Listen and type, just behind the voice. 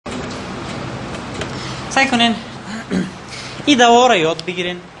سعی کنین این دوا را یاد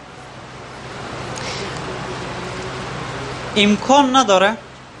بگیرین. امکان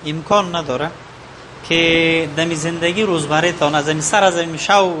نداره که دمی زندگی روزمره تان از این سر از این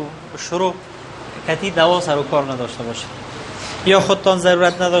شو شروع کتی دوا سر و کار نداشته باشه، یا خودتان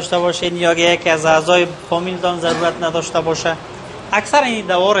ضرورت نداشته باشین یا یکی از اعضای فامیلتان ضرورت نداشته باشه. اکثر این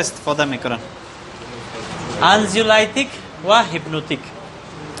دوا را استفاده میکنن، انزیولایتیک و هیپنوتیک.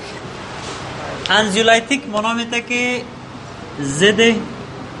 انزیولایتیک معنا میده که ضد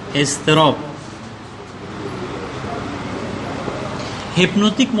اضطراب،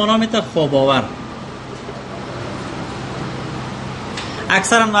 هیپنوتیک معنا میده خواب آور.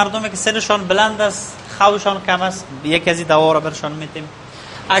 اکثرا مردمی که سنشان بلند است، خوابشان کم است، یک از این دوا را برشان میتیم.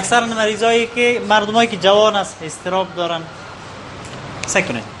 اکثرا مریضایی که مردمایی که جوان است اضطراب دارن.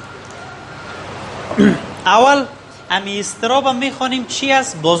 سکنید اول امی اضطراب هم میخوانیم چی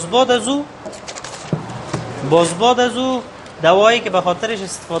است. بازباد از او دوایی که به خاطرش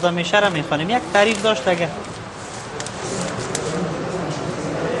استفاده میشه را میخوانیم. یک تعریف داشت اگه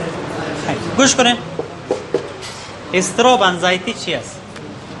گوش کنین. اضطراب انزایتی چی است؟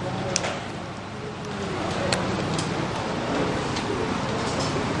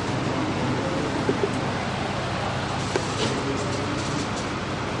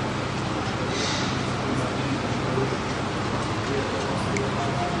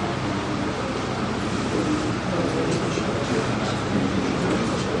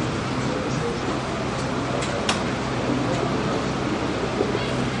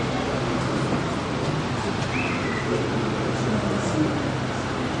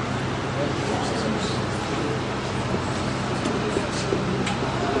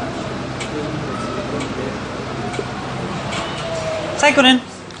 سعی کنین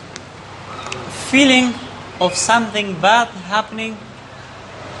feeling of something bad happening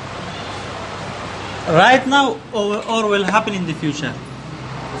right now or will happen in the future.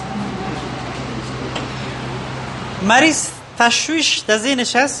 مریض تشویش در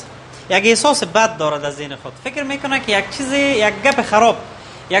ذهنش هست، یک احساس بد داره در ذهن خود، فکر میکنه که یک چیز، یک گپ خراب،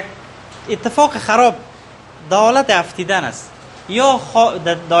 یک اتفاق خراب در حالت افتیدن است یا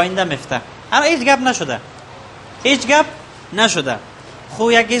در آینده میفته. اما هیچ گپ نشده.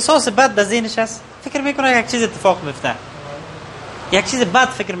 خو یک احساس بد در ذهنش هست، فکر میکنه یک چیز اتفاق میفته، یک چیز بد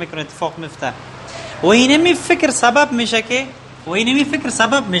فکر میکنه اتفاق میفته و اینمی فکر سبب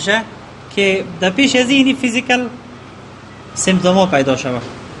میشه که در پیش از اینی فیزیکال سیمپتوما پیدا شود.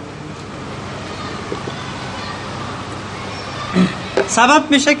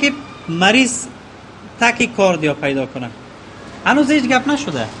 سبب میشه که مریض تاکیکاردیا پیدا کنه. هنوز هیچ گپ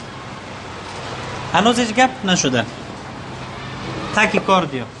نشده.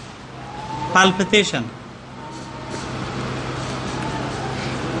 تاکیکاردیا، palpitation,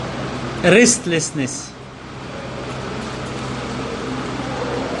 restlessness,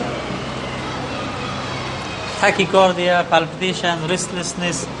 تاکیکاردیا، palpitation,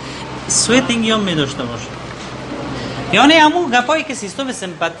 restlessness، sweating یا می داشته باشه. یعنی همون گپایی که سیستم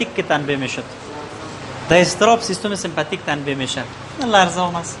سمپاتیک که تنبیه میشد، در اضطراب سیستم سمپاتیک تنبیه میشه.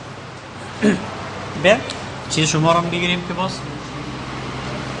 لرزان است. بیا چیز شما رو بگیریم که باز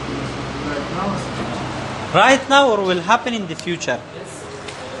right now or will happen in the future.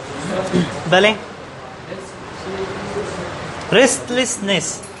 بله. restlessness.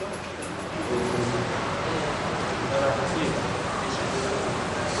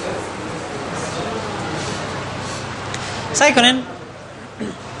 سعی کنین.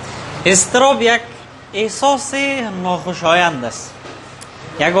 اضطراب یک احساس ناخوشایند است،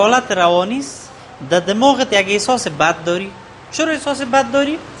 یک حالت روانی است. در دماغت یک احساس بد داری. چرا احساس بد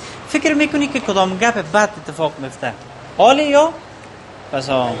داری؟ فکر میکنی که کدام گپ بد اتفاق میفته، حالی یا پس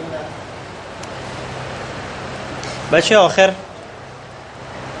بچه آخر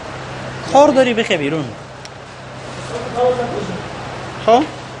کار داری بخی بیرون. خب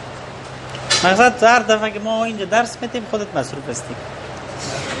مقصد هر دفعه که ما اینجا درس میتیم خودت مصروف هستی.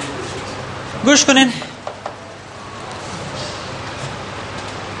 گوش کنین.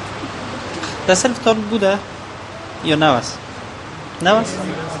 در صرفتان بوده یا نوست؟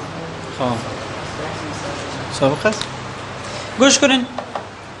 خب سابق است. گوش کنین.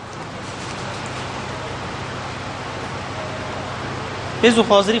 بزو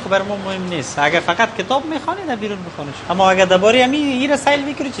حاضری خب برای ما مهم نیست. اگر فقط کتاب میخوانی در بیرون بخونش، اما اگر درباره همین این رسائل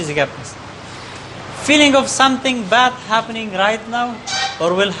میکنی چیزی گپ نیست. feeling of something bad happening right now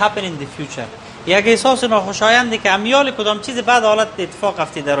or will happen in the future. یک احساس ناخوشایندی که امیال کدام چیز بد حالت اتفاق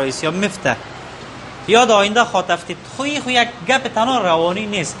افتیده رئیس یا مفته یا در آینده خواهد افتید. خوی یک گپ تنها روانی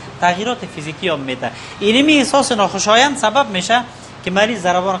نیست، تغییرات فیزیکی هم میده. اینمی احساس ناخوشایند سبب میشه که مریض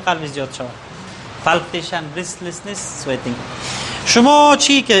ضربان قلب زیاد شود. palpitation, restlessness, sweating. شما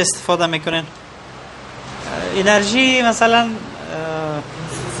چی که استفاده میکنین؟ انرژی مثلا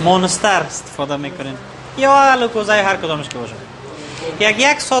مونستر استفاده میکنین یا الوکوزای هر کدامش که باشه.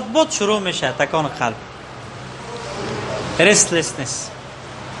 یک ساعت بعد شروع میشه تکان قلب، restlessness،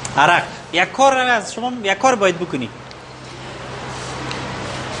 عرق. یک کار از شما یک کار باید بکنی.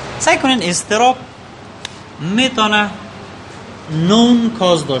 سعی کنین اضطراب میتونه نون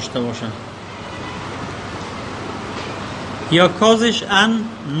کاز داشته باشه یا کازش ان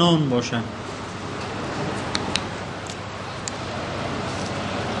نون باشه.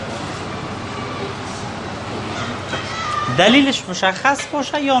 دلیلش مشخص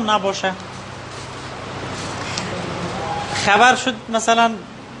باشه یا نباشه. خبر شد مثلا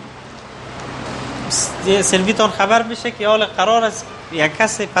سلویتان خبر بشه که حال قرار است یک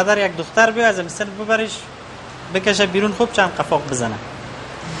کس پدر یک دختر بیاد از مثلا ببرش بکشه بیرون، خوب چند قفاق بزنه.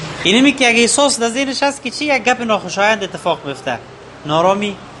 اینمی که اگه احساس در ذهنش هست که چی یک گپ ناخوشایند اتفاق بیفته،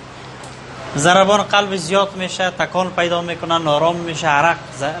 نارامی، ضربان قلب زیاد میشه، تکان پیدا میکنه، نارام میشه، عرق،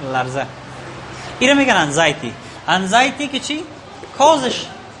 لرزه، اینو میگن انزایتی. انزایتی که چی؟ کازش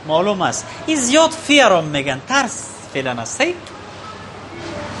معلوم است. این زیاد فیرام میگن، ترس فعلا است.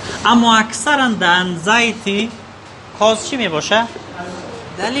 اما اکثرا در انزایتی کاز چی میباشه؟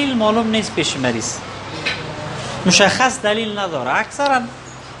 دلیل معلوم نیست پیش مریض، مشخص دلیل نداره. اکثرا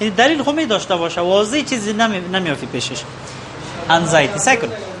این دلیل خود می داشته باشه، واضح چیزی نمیافی پیشش. انزایتی. سعی کن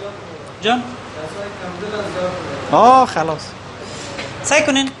جان. خلاص سعی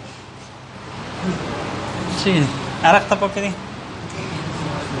کنین. چی؟ عرق تا پاکنی.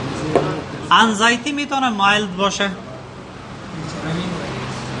 انزایتی میتونه مایلد باشه،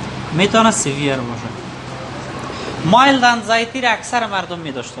 میتونه سیویر باشه. مایلد انزایتی را اکثر مردم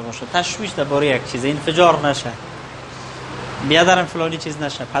می داشته باشه، تشویش درباره یک چیز، انفجار نشه، بیادرم فلانی چیز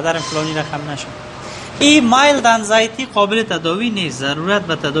نشه، پدرم فلانی رقم نشه. این مایلد انزایتی قابل تداوی نیست، ضرورت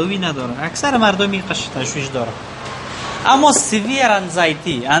به تداوی نداره، اکثر مردم این تشویش داره. اما سیویر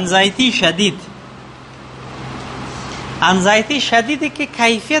انزایتی، انزایتی شدید، انزایتی شدیدی که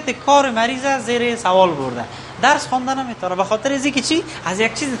کیفیت کار مریض زیر سوال برده، درس خوندن نمیتونه به خاطر از اینکه چی؟ از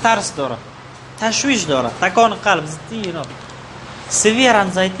یک چیز ترس داره، تشویش داره، تکان قلب، اینا. سیویر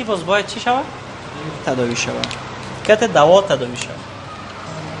انزایتی باز باید چی شود؟ تداوی شود، کت دوا تداوی شود.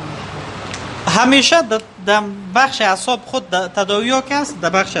 همیشه در بخش اعصاب خود تداوی ها که است، در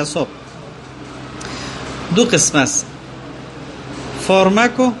بخش اعصاب دو قسم است،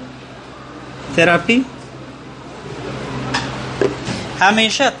 فارماکو تراپی.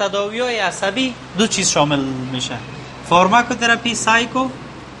 همیشه تداوی های عصبی دو چیز شامل میشه، فارماکو تراپی، سایکو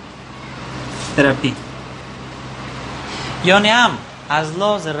تراپی. یعنی هم از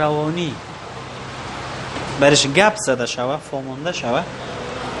لحاظ روانی برش گپ زده شوه، فهمونده شوه،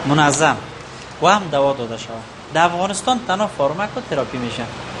 منظم، و هم دوا داده شوه. در افغانستان تنها فارماکو تراپی میشه.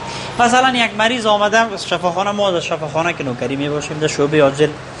 مثلا یک مریض آمده شفاخانه، ما در شفاخانه که نوکری میباشیم در شعبه عاجل،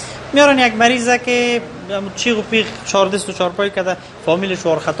 میارن یک مریضه که چیغ و پیغ 4 دست و 4 پای کرده، فامیلش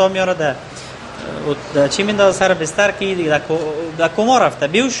ور خطا میاره، در چی میندازه سر بستر که در کما رفته،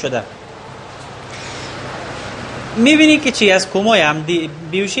 بیهوش شده. میبینی که چی از کمای عمدی،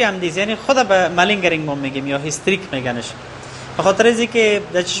 بیهوشی عمدی، یعنی خود به مالینگرینگ ما میگیم یا هیستریک میگنش. به خاطر از اینکه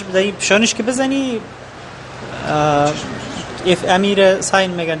در پیشانیش که بزنی امیر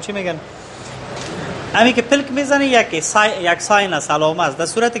ساین میگن، چی میگن، امی که پلک میزنی یک ساین است، علامه است. در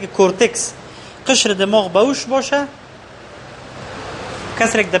صورتی که کورتکس قشر دماغ باوش باشه،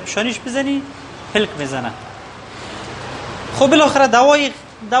 کسر یک در پیشانیش بزنی پلک میزنه. خب بالاخره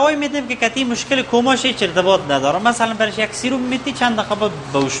دوای میدیم که کتی مشکل کوماش هیچ ارتباط نداره. مثلا برش یک سیروم میتی چند دقیقه بعد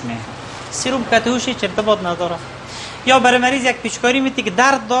باوش میه، سیروم کتوش هیچ ارتباط نداره. یا برای مریض یک پیچکاری میتی که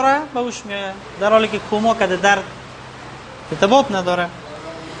درد داره باوش میه، در حالی که کوما کده درد ارتباط نداره.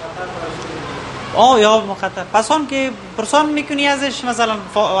 یا مخاطر پسان که پرسان میکنی ازش، مثلا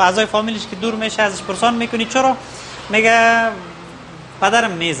اعضای فامیلش که دور میشه ازش پرسان میکنی چرا، میگه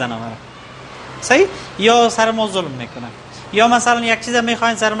پدرم میزنه مرا، صحیح، یا سر ما ظلم میکنه، یا مثلا یک چیز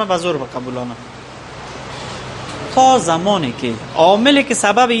میخواین سر ما به زور بقبولانه. تا زمانی که عاملی که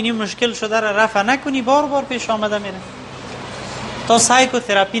سبب اینی مشکل شده را رفع نکنی، بار بار پیش آمده میره. تا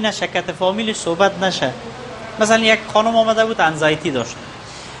سایکوتراپی نشه، کت فامیلش صحبت نشه. مثلا یک خانم آمده بود انزایتی داشت،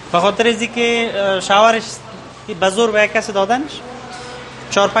 به خاطر از اینکه شوهرش به زور به یک کسی دادنش،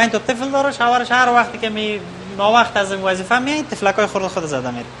 4-5 تا طفل داره، شوهرش هر وقتی که ناوقت از وظیفه میاد تفلکای خود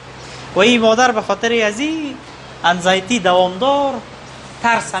زده میره. و این مادر به خاطر از این انزایتی دوامدار،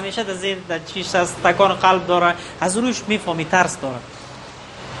 ترس همیشه در چیش از تکان قلب داره، از روش میفهمی ترس داره.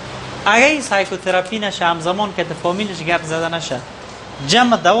 اگه این سایکوتراپی نشه، همزمان که فامیلش گپ زده نشه،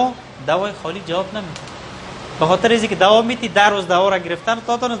 جمع دوا دوای خالی جواب نمیده. به خاطر اینکه دوا میتی در روز دوا را گرفتن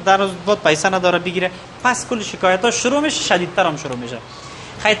تا در روز بعد پیسه نداره بگیره، پس کل شکایت ها شروع میشه، شدیدتر هم شروع میشه.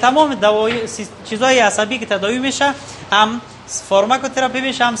 خیلی تمام دوای چیزای عصبی که تداوی میشه هم فارماکوتراپی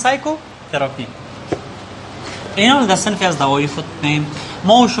میشه، هم سایکوتراپی. اینا در صنفی از دوایی خود میم.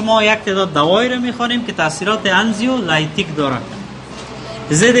 ما و شما یک تعداد دوایی رو میخوانیم که تاثیرات انزیولایتیک داره.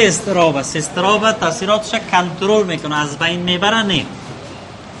 ضد اضطراب است. اضطراب تاثیراتش کنترل میکنه، از بین میبره نه.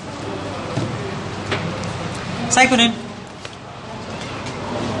 سعی کنین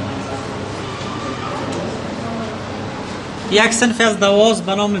یک صنف از دواست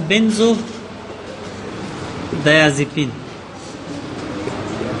به نام بنزو دیازپین.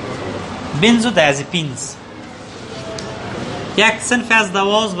 بنزو دیازپینز. یک صنف از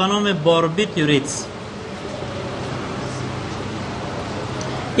دواست به نام باربیتوریتس.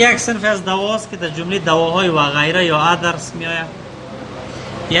 یک صنف از دواست که در جمله دواهای و غیره یا ادرس می آید.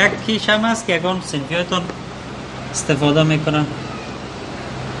 یک کیش هم است که یکان صنفیاتون استفاده میکنن.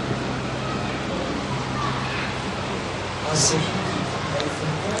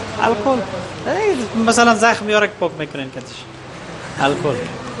 الکل مثلا زخم یاره که پاک میکنین کتش الکل.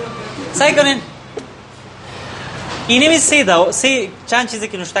 سعی کنین اینمی سه چند چیزی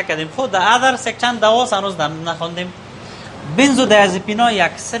که نوشته کردیم خود در ادرس یک چند دواست هنوز نخوندیم. بنزو دیازپینا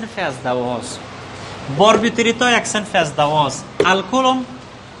یک صنف از دواست، باربیتوریتا یک صنف از دواست، الکل هم.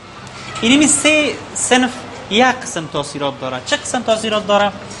 اینمی سه صنف یک قسم تاثیرات داره. چه قسم تاثیرات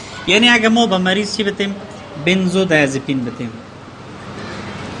داره؟ یعنی اگه ما به مریض چی بتیم؟ بنزو دیازپین بتیم،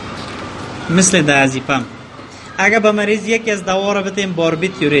 مثل دیازپام. اگه به مریض یکی از دوا را بتیم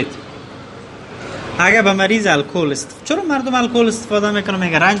باربیتوریت. اگه به مریض الکل چرا مردم الکل استفاده میکنن؟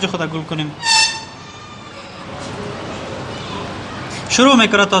 میگه رنج خود گل کنیم. شروع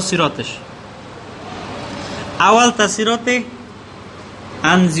میکنه تاثیراتش. اول تاثیرات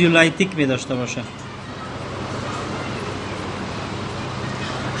انزیولایتیک می داشته باشه.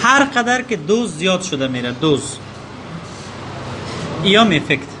 هر قدر که دوز زیاد شده میره، دوز ایام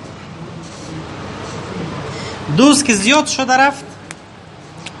افکت، دوز که زیاد شده رفت،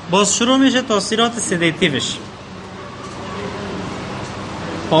 باز شروع میشه تاثیرات سدیتیوش،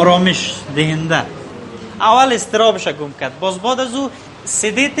 آرامش دهنده. اول اضطرابش گم کرد، باز بعد از او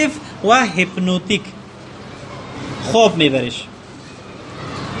سدیتیو و هیپنوتیک خواب میبریش.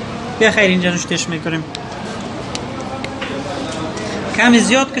 بیا خیر اینجا نوشتش میکنیم. کمی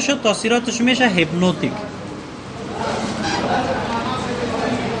زیاد که شد تاثیراتش میشه هیپنوتیک.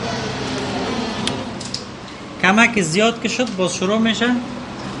 کمک زیاد که شد باز شروع میشه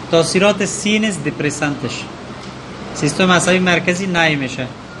تاثیرات سینس دپرسانتش. سیستم عصبی مرکزی نای میشه.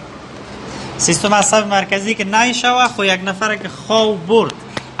 سیستم عصبی مرکزی که نای شوه خو یک نفر که خواب برد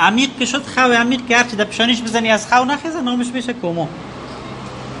عمیق که شد، خواب عمیق که هرچی در پیشانیش بزنی از خواب نخیزه نامش میشه کوما.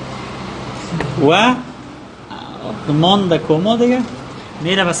 و مانده کوما دیگه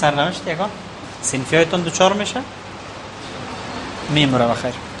میره به سرنوشت یکان صنفی هایتون دوچار میشه، میموره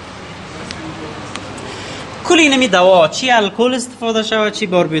بخیر. کل اینمی دوا، چی الکل استفاده شود، چی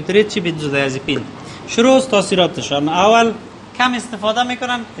باربیتوریت، چی بنزودیازپین، شروع از تاثیراتشان. اول کم استفاده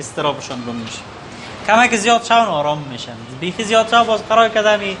میکنن، اضطرابشان رو میشه. کمک زیاد شون آرام میشن. بیخی زیاد شون باز قرار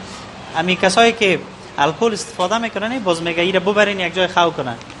کردن امی کسایی که الکل استفاده میکنن باز میگه ایره ببرین یک جای خو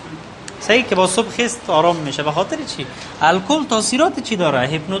کنن. صحیح که با صبح خست آرام میشه. به خاطر چی؟ الکل تاثیرات چی داره؟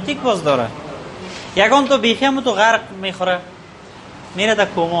 هیپنوتیک باز داره. یگان تو بیخی هم تو غرق میخوره، میره در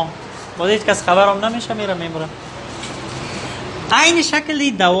کوما، باز هیچ کس خبرم نمیشه، میره میموره. این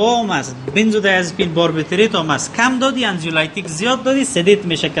شکلی دوا هم است. بنزودیازپین، باربیتوریت هم است. کم دادی انزیولایتیک، زیاد دادی سدیت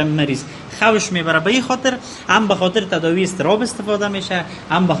میشه کم مریض، خوش میبره. به این خاطر هم به خاطر تداوی اضطراب استفاده میشه،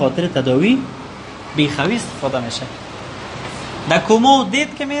 هم به خاطر تداوی بیخوی استفاده میشه. در کوما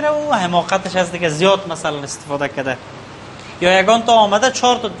دید که میره و حماقتش هست دیگه، زیاد مثلا استفاده کرده. یا یگان تا آمده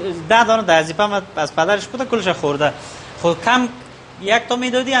 4 تا 10 دانه دیازپام از پدرش بوده کلش خورده. خود کم یک تا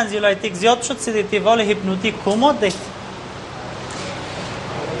میدادی انزیولایتیک، زیاد شد سدیتیو وال هیپنوتیک، کوما دید.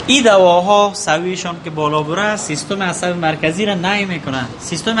 این دواها سویشان که بالا بره سیستم عصبی مرکزی را نای میکنه.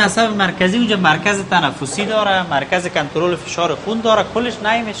 سیستم عصبی مرکزی اونجا مرکز تنفسی داره، مرکز کنترل فشار خون داره، کلش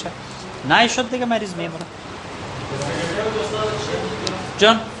نای میشه. نای شد دیگه مریض میمونه.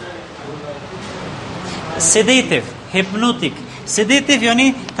 جان سدیتیو، هیپنوتیک. سدیتیو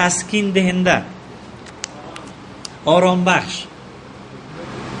یعنی تسکین دهنده، آرام بخش،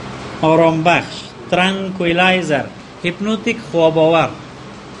 آرام بخش، ترانکویلایزر. هیپنوتیک خواب آور.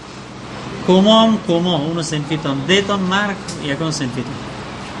 کوما هم کوما، اونو سنفیتون دیتون مرگ یکون سنفیتون.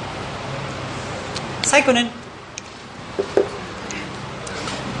 سعی کنین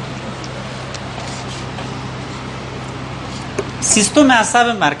سیستم عصب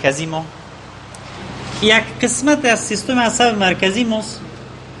مرکزی ما، یک قسمت از سیستم عصب مرکزی ماست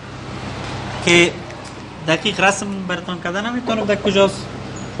که دقیق رسم براتون کردن نمیتونم در کجاست.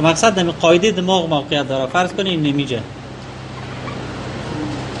 مقصد در قاعده دماغ موقعیت داره. فرض کنید این نمیجه،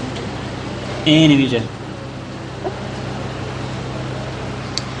 این نمیجه،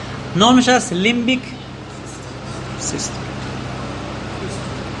 نامش است لیمبیک سیستم.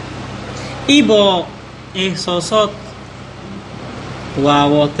 ای با احساسات و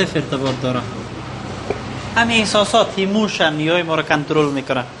عواطف ارتباط داره. همین احساسات ایموشن نیای ما رو کنترل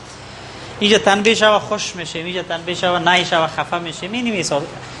میکنه. اینجا تنبیه شوه خوش میشه، اینجا تنبیه شوه نای شوه خفه میشه. می‌بینیم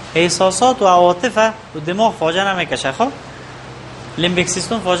احساسات و عواطف و دماغ فاجعه نمیکشه. خب لیمبیک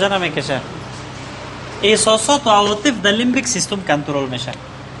سیستم فاجعه نمیکشه. احساسات و عواطف در لیمبیک سیستم کنترل میشه.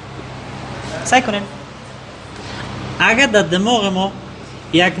 سعی کنیم اگر در دماغ ما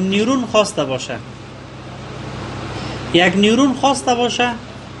یک نیورون خواسته باشه، یک نیورون خواسته باشه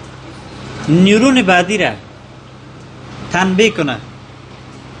نیورون بعدی را تنبیه کنه،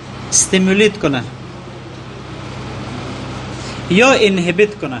 استیمولیت کنه یا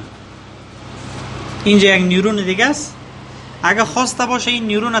انهبیت کنه، اینجا یک نیورون دیگه است. اگر خواسته باشه این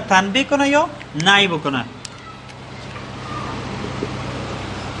نیورون را تنبیه کنه یا نای بکنه،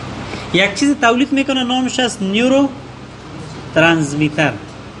 یک چیز تولید میکنه نامش است نیورو ترانسمیتر.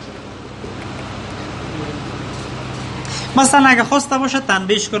 مثلا اگه خواسته باشه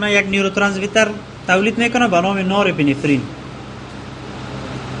تنبیهش کنه، یک نیورو ترانسمیتر تولید میکنه به نام نورپینفرین،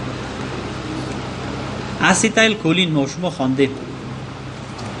 اسیتایل کولین ما شما خوانده.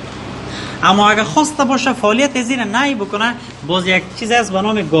 اما اگه خواسته باشه فعالیت زیر نای بکنه، باز یک چیز است به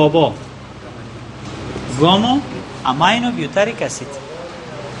نام گابا، گاما امینو بیوتریک اسید.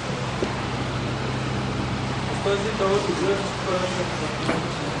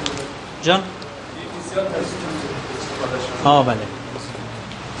 جان بله،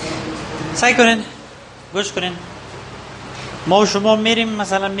 سعی کنین گوش کنین. ما و شما میریم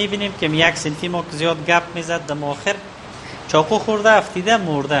مثلا میبینیم که یک سنفی ما که زیاد گپ میزد دم آخر چاقو خورده افتیده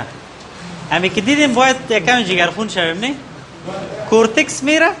مرده. همه که دیدیم باید یکم جگرخون شویم. نه کورتکس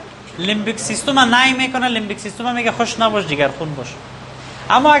میره لیمبیک سیستم نای میکنه، لیمبیک سیستم میگه خوش نباش جگرخون باش.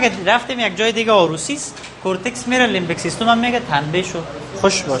 اما اگه رفتیم یک جای دیگه آروسیست، کورتکس میره لیمبیک سیستم میگه تنبیه شو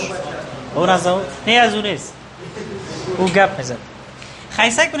خوش باش. اون از اون نه، از اون نیست، او گپ میزد.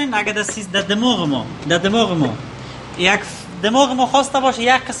 خیسه کنین اگه در دماغ ما یک دماغ ما خواسته باشه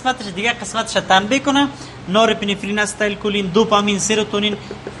یک قسمتش دیگه قسمتش تنبیه کنه، نورپینفرین، استایل کولین، دوپامین، سروتونین،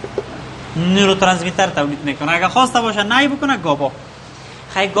 نوروترانسمیتر تولید میکنه. اگه خواسته باشه نای بکنه گابا.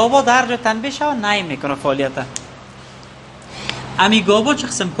 گابا در جا تنبیه شو نای میکنه فعالیت. امی گابا چه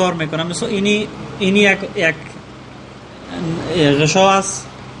قسم کار میکنه؟ مثلا اینی یک غشا است،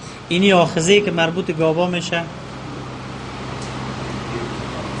 اینی آخذه‌ای که مربوط گابا میشه.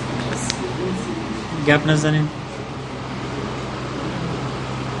 گپ نزنیم.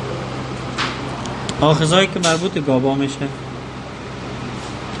 آخذه‌ای که مربوط گابا میشه.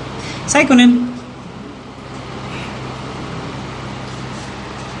 سعی کنیم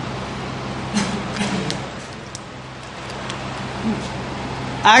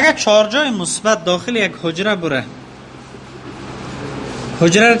اگر چارجای مثبت داخل یک حجره بره،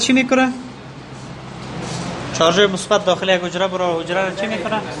 حجره رو چی میکنه؟ چارجای مثبت داخل یک حجره بره، حجره رو چی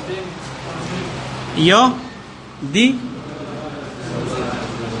میکنه؟ یا دی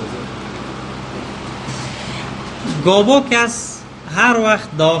گابا که از هر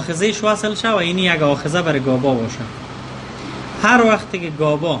وقت داخزهش وصل شه و این یک آخذه برای گابا باشه. هر وقتی که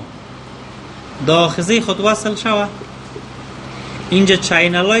گابا داخزه خود وصل شه اینجا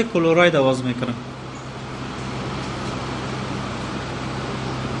چینل های کلوراید آواز میکنه.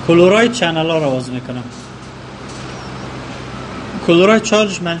 کلوراید چینل ها را آواز میکنه. کلوراید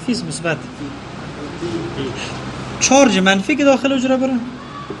چارج منفی است مثبت؟ چارج منفی که داخل حجره بره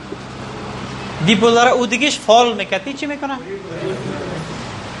دیپولار او دیگهش فال میکتی چی میکنه؟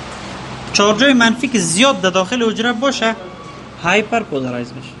 چارجای منفی که زیاد در داخل حجره باشه هایپر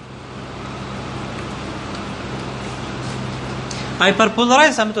پولارایز میشه. هایپر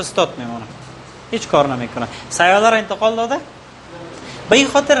پولارایز هم تو استات میمونه، هیچ کار نمیکنه. سیاله را انتقال داده. به این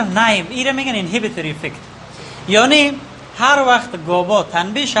خاطر نایم ایره میگن اینهیبیتوری افکت، یعنی هر وقت گابا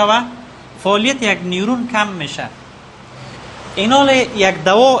تنبیه شوه فعالیت یک نیورون کم میشه. اینال یک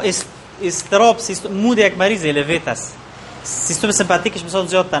دوا اضطراب سیستم مود یک مریض الیویت است، سیستم سمپاتیکش مثلا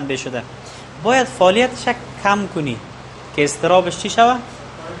زیاد تنبیه شده، باید فعالیتش کم کنی که اضطرابش چی شوه؟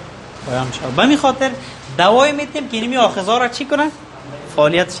 پایان شوه. به این خاطر دوای میتیم که اینمی آخذها را چی کنه؟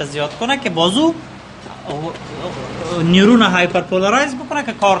 فعالیتش زیاد کنه که بازو نیورون هایپرپولارایز بکنه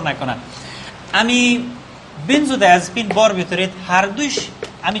که کار نکنه. امی بنزودیازپین باربیتورات هر دوش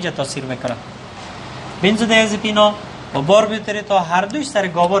همینجا تاثیر میکنه. بنزودیازپینا و باربیتورات هر دوش سر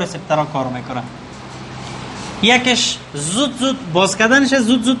گاوا ریسپتورها کار میکنه. یکیش زود باز کردنش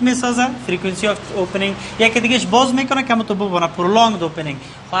زود میسازه، فرکانسی اف اوپنینگ. یکی دیگهش باز میکنه که تو ببونه پرولونگد اوپنینگ.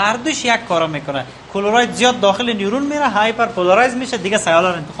 هر دوش یک کارا میکنه. کلوراید زیاد داخل نیورون میره، هایپر پولارایز میشه، دیگه سیالا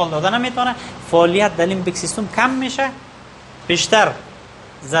رو انتقال دادن نمیتونه، فعالیت در لیمبیک سیستم کم میشه، بیشتر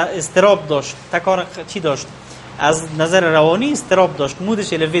اضطراب داشت، تکار چی داشت، از نظر روانی اضطراب داشت،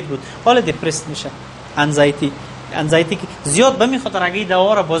 مودش الیویت بود، حالا دپرس میشه. انزایتی که زیاد به میخاطر اگه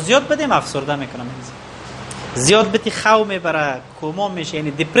دوا رو با زیاد بدیم افسرده میکنه، زیاد بتی خو میبره، کوما میشه،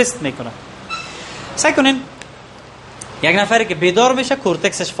 یعنی دپرست میکنه. سعی کنین یک نفری که بیدار بشه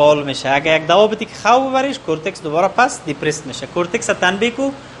کورتکسش فعال میشه. اگه یک دوا بتی که خو ببریش کورتکس دوباره پس دپرست میشه. کورتکس تنبیه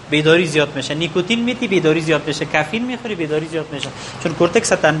کو بیداری زیاد میشه. نیکوتین میتی بیداری زیاد میشه. کافئین میخوری بیداری زیاد میشه، چون کورتکس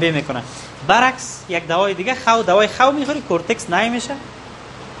تنبیه میکنه. برعکس یک دوای دیگه دوای خو میخوری کورتکس نای میشه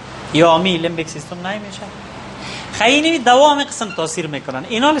یا امی لیمبیک سیستم نای میشه. خیلی دوا هم قسم تاثیر میکنن.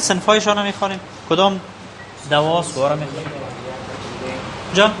 اینا صنفایشون رو میخوانیم. کدام دوا سواره میخوانیم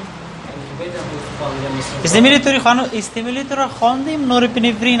جان؟ استیمولیتور رو خواندیم.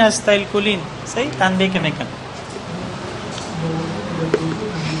 نورپینفرین، استایلکولین، صحیح تنبیه که میکنه.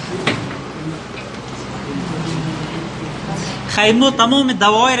 خیلی تمام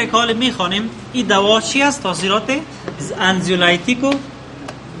دوای رو که حال میخوانیم، این دوا چی است؟ تاثیرات انزیولایتیک و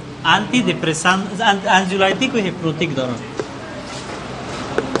آنتی دپرسان، انزیولایتیک و هیپنوتیک دارن.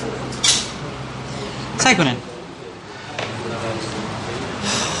 سعی کنین.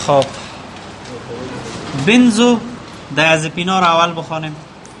 خب بنزو دیازپینا رو اول بخوانیم.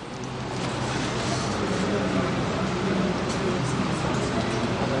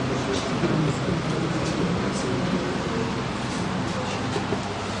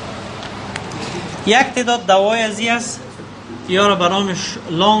 یک تعداد دوای ازی است یا رو برامش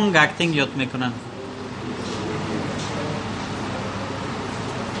لانگ اکتینگ یاد میکنن.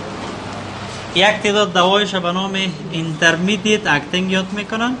 یک تعداد دوایش به نام اینترمدیت اکتینگ یاد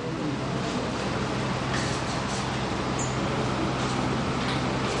میکنن.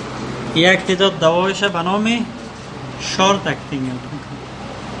 یک تعداد دوایش به نام شارت اکتینگ یاد میکنن.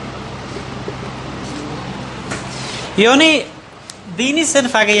 یعنی دینی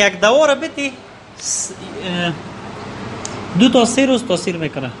صنف اگه یک دوا رو بتی 2 تا 3 روز تاثیر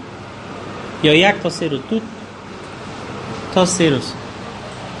میکنه، یا 1 تا 3 روز، 2 تا 3 روز.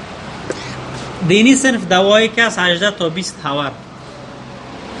 دینی صنف دوایی که از 18 تا 20 هاور.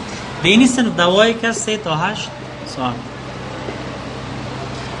 دینی صنف دوایی که از 3 تا 8 ساعت.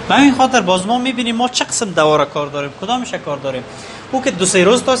 به این خاطر باز ما میبینیم ما چه قسم دوا را کار داریم، کدامش کار داریم. او که 2-3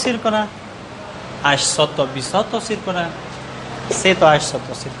 روز تاثیر کنه، 8 ساعت تا 20 ساعت تاثیر کنه، 3 تا 8 ساعت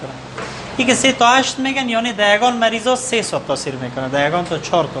تاثیر کنه. این که 3 تا 8 میگن یعنی دیگان مریضا 3 ساعت تاثیر میکنه، دیگان تا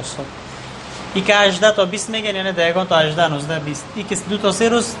 4 تا ساعت. این که 18 تا 20 میگن یعنی دیگان تا 18 19 20. این که 2 تا 3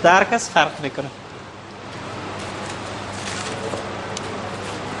 روز در کس فرق میکنه.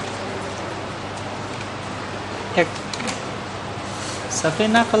 یک صفحه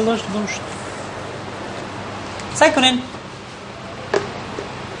نقل داشت گم شد. سعی کنین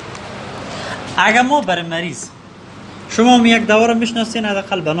اگر ما برای مریض، شما هم یک دوا رو میشناسین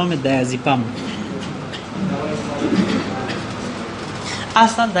حداقل به نام دیازپام.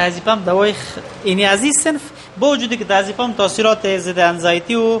 اصلا دیازپام دوای اینی از این صنف، با وجودی که دیازپام تاثیرات ضد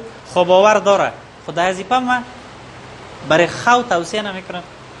انزایتی و خواب آور داره، خود دیازپام برای خو توصیه نمیکنم.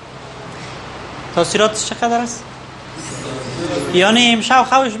 تاثیراتش چقدر است؟ یعنی امشب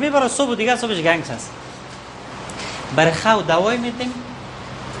خوش میبره، صبح دیگه صبحش گنگس است. برای خو دوای میدیم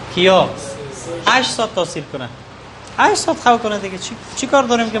که یا 8 ساعت تاثیر کنه، 8 ساعت خو کنه دیگه. چی کار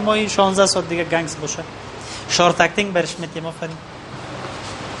داریم که ما این 16 ساعت دیگه گنگس باشه؟ شارت اکتینگ برش میتیم. آفرین.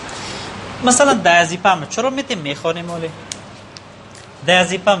 مثلا دیازپام چرا میتیم میخوانیم؟ ولی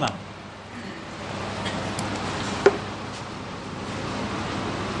دیازپام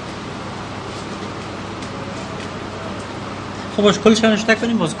خب باش کلش نشته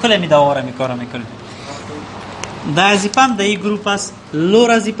کنیم، باز کل می دواره میکاره میکنیم. دیازپام در این گروپ است،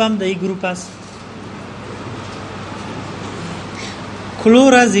 لورازپام در این گروپ است،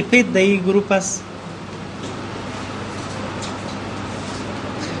 کلورازپید در این گروپ است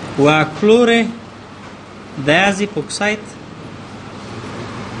و کلور دیازپوکساید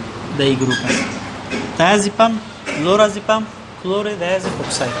در این گروپ است. دیازپام، لورازپام، کلور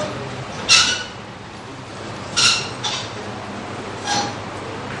دیازپوکساید.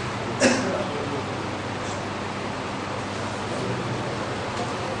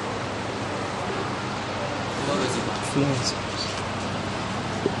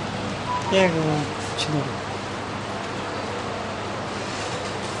 یک چی داره؟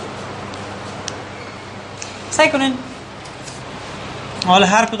 سعی کنین حالا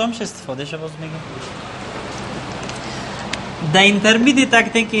هر کدامش استفاده شه. باز میگم در اینترمیدیت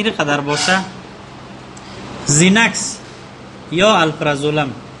اکتینگ که این قدر باشه، زینکس یا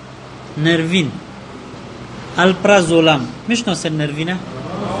الپرازولم، نروین، الپرازولم میشناسه نروینه؟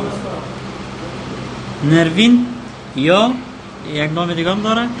 نروین یا یک نام دیگه هم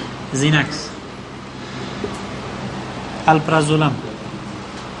داره زینکس، الپرازولم،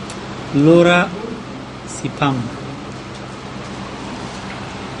 لورا سیپام،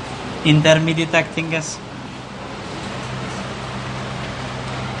 اینترمیدیت اکتینگ است.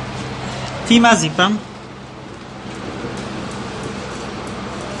 تیمازیپام،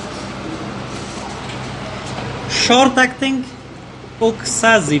 شورت اکتینگ،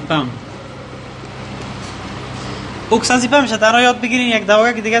 اوکسازیپام. اوکسازیپام میشه تنها یاد بگیرین. یک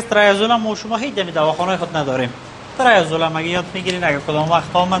دوا که دیگه است ترایازولام، و شما هیچ جمی دواخانه خود نداریم. ترایازولام اگه یاد میگیرین، اگه کدام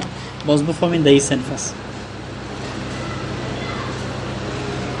وقت آمد باز بفهمین در این صنف است.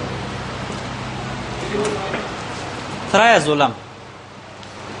 ترایازولام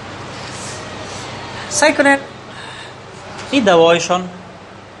سعی کنین این دوایشان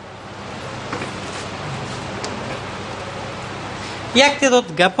یک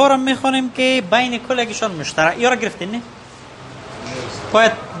تعداد گپا را میخوانیم که بین کلگیشان مشترک. یا را گرفتین نه؟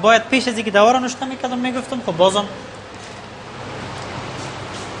 باید پیش از اینکه دوا را نوشته میکردم میگفتم. خب بازم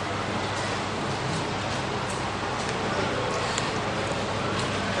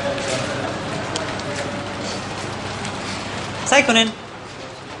سعی کنین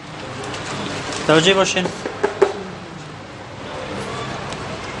توجه باشین.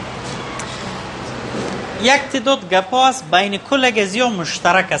 یک تعداد گپا است بین کل گزیا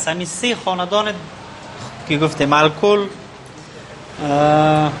مشترک است. همین سه خاندان که گفتیم، الکل،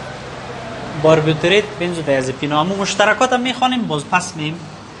 باربیتوریت، بنزودیازپین، همون مشترکات هم میخوانیم. باز پس میم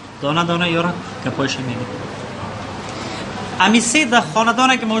دانه دانه یارا گپایش میبینیم. همین سه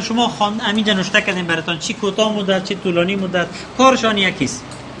خاندان که ما شما همینجا نوشته کردیم براتون، چی کوتاه مدت چی طولانی مدت، کارشان یکیست.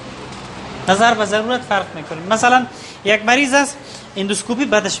 نظر به ضرورت فرق میکنیم. مثلا یک مریض است اندوسکوپی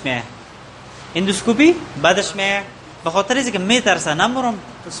بدش میاد، اندوسکوپی بدش میاد به خاطر اینکه میترسه نمیرم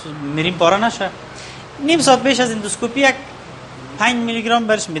میریم پاره نشه. نیم ساعت پیش از اندوسکوپی یک 5 میلی گرم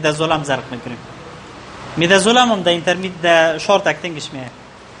برش میدازولام زرق میکنیم. میدازولام هم در اینترمید در شورت اکتینگش میاد.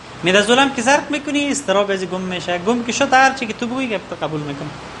 میدازولام که زرق میکنی اضطراب از گم میشه. گم که شد هر چی که تو بگویی که قبول میکنه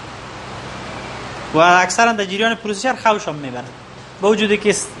و اکثرا در جریان پروسیجر خوش هم میبره با وجودی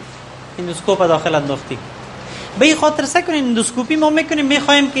که اندوسکوپ داخل انداختی. به این خاطر سکنین اندوسکوپی ما میکنیم،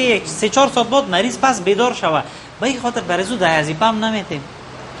 میخوایم که 3-4 ساعت بعد مریض پس بیدار شوه. به این خاطر برزو دیازپام نمیتیم،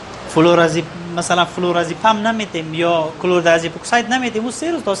 مثلا فلورازیپام نمیتیم یا کلوردازیپوکساید نمیتیم. اون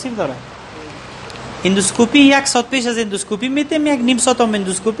 3 روز تاثیر داره. اندوسکوپی 1 ساعت پیش از اندوسکوپی میتیم، یک نیم ساعت هم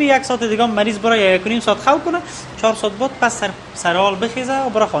اندوسکوپی، 1 ساعت دیگه مریض برای 1.5 ساعت خواب کنه، 4 ساعت بعد پس سر حال بخیزه و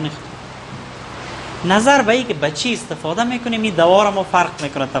برای خانه. نظر به این که بچی استفاده میکنیم، این دوا را ما فرق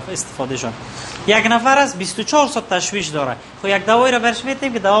میکنه استفاده شون. یک نفر از 24 ساعت تشویش داره، خب یک دوایی را برش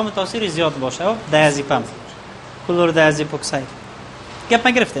میتیم که دوا تاثیر زیاد باشه. دیازپام، کلوردازیپوکساید. گپ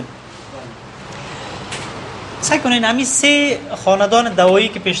نگرفتیم. سعی کنین همین 3 خاندان دوایی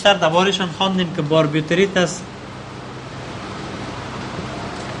که پیشتر دربارشان خواندیم که باربیتوریت است،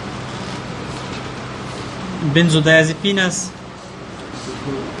 بنزودیازپین است،